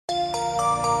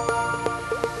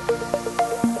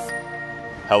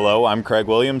Hello, I'm Craig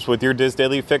Williams with your Diz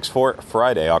Daily Fix for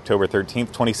Friday, October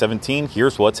 13th, 2017.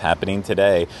 Here's what's happening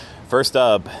today. First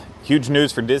up, huge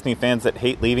news for Disney fans that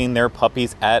hate leaving their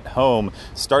puppies at home.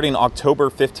 Starting October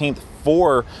 15th,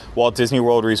 4 Walt Disney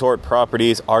World Resort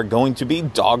properties are going to be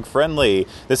dog-friendly.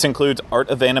 This includes Art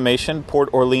of Animation, Port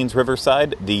Orleans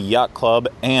Riverside, the Yacht Club,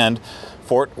 and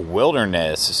Fort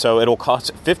Wilderness. So it'll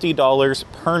cost $50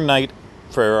 per night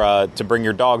to bring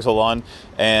your dogs along,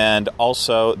 and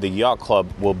also the Yacht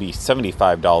Club will be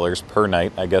 $75 per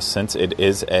night, I guess, since it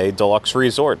is a deluxe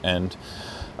resort. And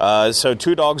so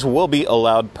 2 dogs will be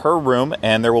allowed per room,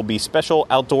 and there will be special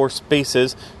outdoor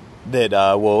spaces that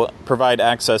will provide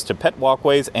access to pet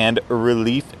walkways and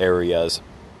relief areas.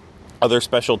 Other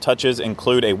special touches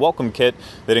include a welcome kit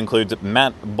that includes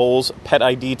mat, bowls, pet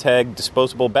ID tag,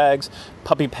 disposable bags,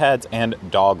 puppy pads, and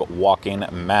dog walking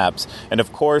maps. And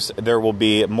of course, there will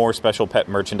be more special pet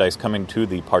merchandise coming to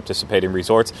the participating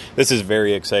resorts. This is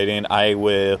very exciting. I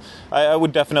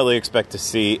would definitely expect to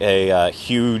see a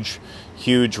huge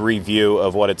review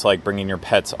of what it's like bringing your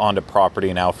pets onto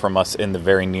property now from us in the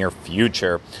very near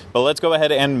future. But let's go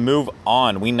ahead and move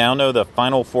on. We now know the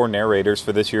final 4 narrators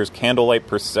for this year's Candlelight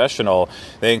Processional.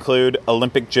 They include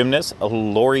Olympic gymnast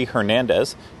Laurie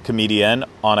Hernandez, comedian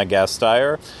Anna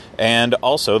Gasteyer, and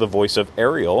also the voice of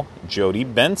Ariel,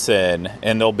 Jodie Benson.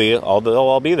 And they'll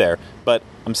all be there. But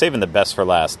I'm saving the best for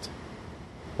last.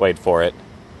 Wait for it.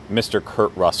 Mr.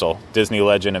 Kurt Russell, Disney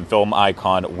legend and film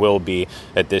icon, will be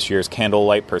at this year's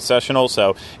Candlelight Processional.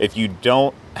 So if you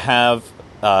don't have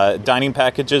dining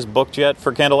packages booked yet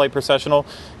for Candlelight Processional,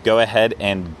 go ahead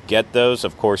and get those.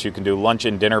 Of course, you can do lunch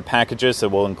and dinner packages that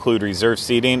will include reserved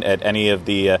seating at any of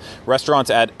the restaurants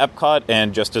at Epcot.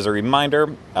 And just as a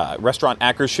reminder, Restaurant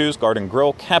Akershoes, Garden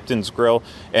Grill, Captain's Grill,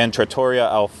 and Trattoria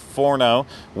Al Forno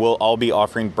will all be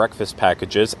offering breakfast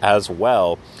packages as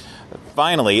well.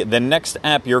 Finally, the next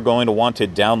app you're going to want to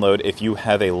download if you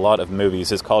have a lot of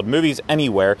movies is called Movies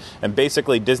Anywhere. And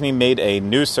basically, Disney made a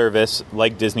new service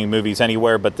like Disney Movies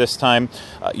Anywhere, but this time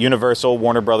Universal,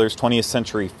 Warner Brothers, 20th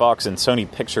Century Fox, and Sony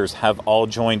Pictures have all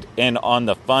joined in on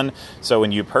the fun. So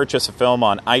when you purchase a film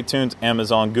on iTunes,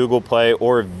 Amazon, Google Play,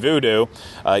 or Vudu,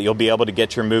 you'll be able to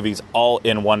get your movies all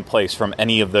in one place from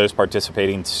any of those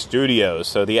participating studios.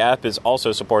 So the app is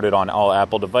also supported on all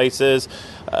Apple devices,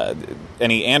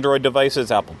 any Android devices,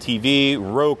 Apple TV,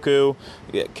 Roku,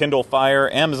 Kindle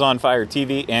Fire, Amazon Fire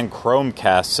TV, and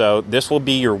Chromecast. So this will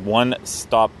be your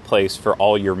one-stop place for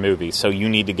all your movies. So you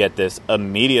need to get this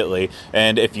immediately.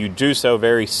 And if you do so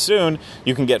very soon,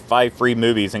 you can get 5 free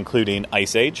movies, including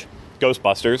Ice Age,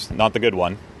 Ghostbusters, not the good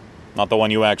one, not the one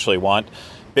you actually want,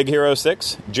 Big Hero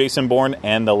 6, Jason Bourne,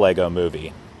 and the Lego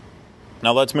Movie.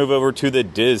 Now let's move over to the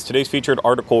Diz. Today's featured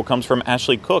article comes from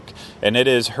Ashley Cook, and it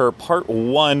is her part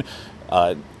 1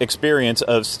 experience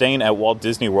of staying at Walt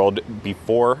Disney World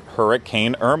before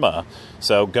Hurricane Irma.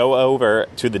 So go over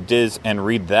to the Diz and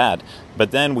read that.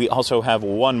 But then we also have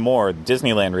one more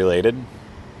Disneyland related.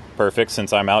 Perfect,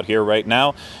 since I'm out here right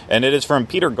now. And it is from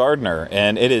Peter Gardner,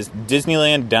 and it is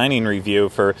Disneyland dining review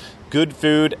for good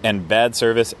food and bad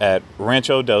service at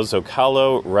Rancho del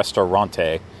Zocalo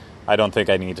Restaurante. I don't think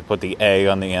I need to put the A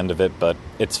on the end of it, but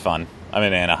it's fun. I'm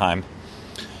in Anaheim.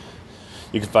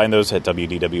 You can find those at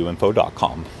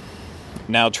wdwinfo.com.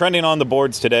 Now, trending on the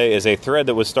boards today is a thread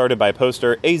that was started by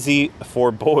poster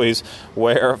AZ4Boys,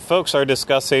 where folks are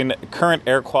discussing current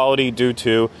air quality due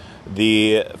to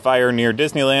the fire near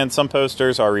Disneyland. Some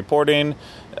posters are reporting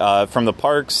from the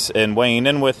parks and weighing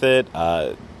in with it,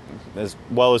 as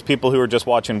well as people who are just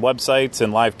watching websites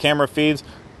and live camera feeds.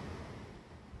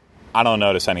 I don't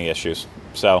notice any issues.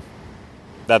 So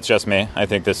that's just me. I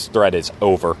think this thread is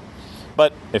over.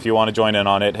 But if you want to join in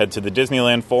on it, head to the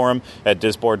Disneyland forum at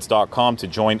disboards.com to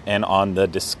join in on the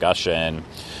discussion.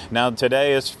 Now,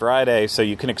 today is Friday, so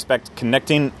you can expect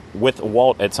connecting with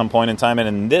Walt at some point in time. And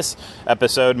in this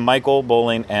episode, Michael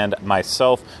Bowling and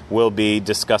myself will be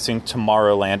discussing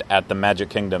Tomorrowland at the Magic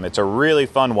Kingdom. It's a really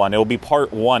fun one. It will be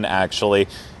part 1, actually.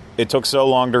 It took so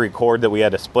long to record that we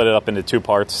had to split it up into 2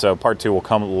 parts, so part 2 will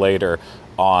come later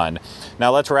on.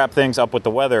 Now let's wrap things up with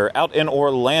the weather. Out in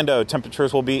Orlando,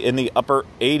 temperatures will be in the upper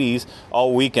 80s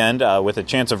all weekend with a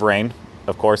chance of rain.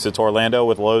 Of course, it's Orlando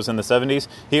with lows in the 70s.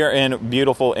 Here in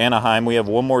beautiful Anaheim, we have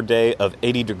one more day of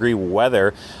 80-degree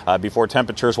weather before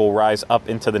temperatures will rise up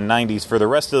into the 90s for the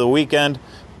rest of the weekend,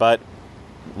 but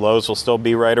lows will still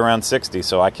be right around 60,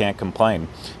 so I can't complain.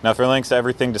 Now, for links to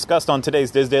everything discussed on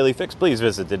today's Diz Daily Fix, please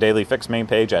visit the Daily Fix main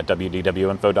page at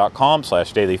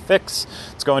wdwinfo.com/dailyfix.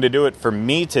 It's going to do it for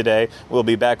me today. We'll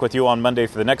be back with you on Monday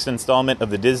for the next installment of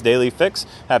the Diz Daily Fix.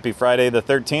 Happy Friday the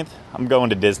 13th. I'm going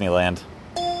to Disneyland.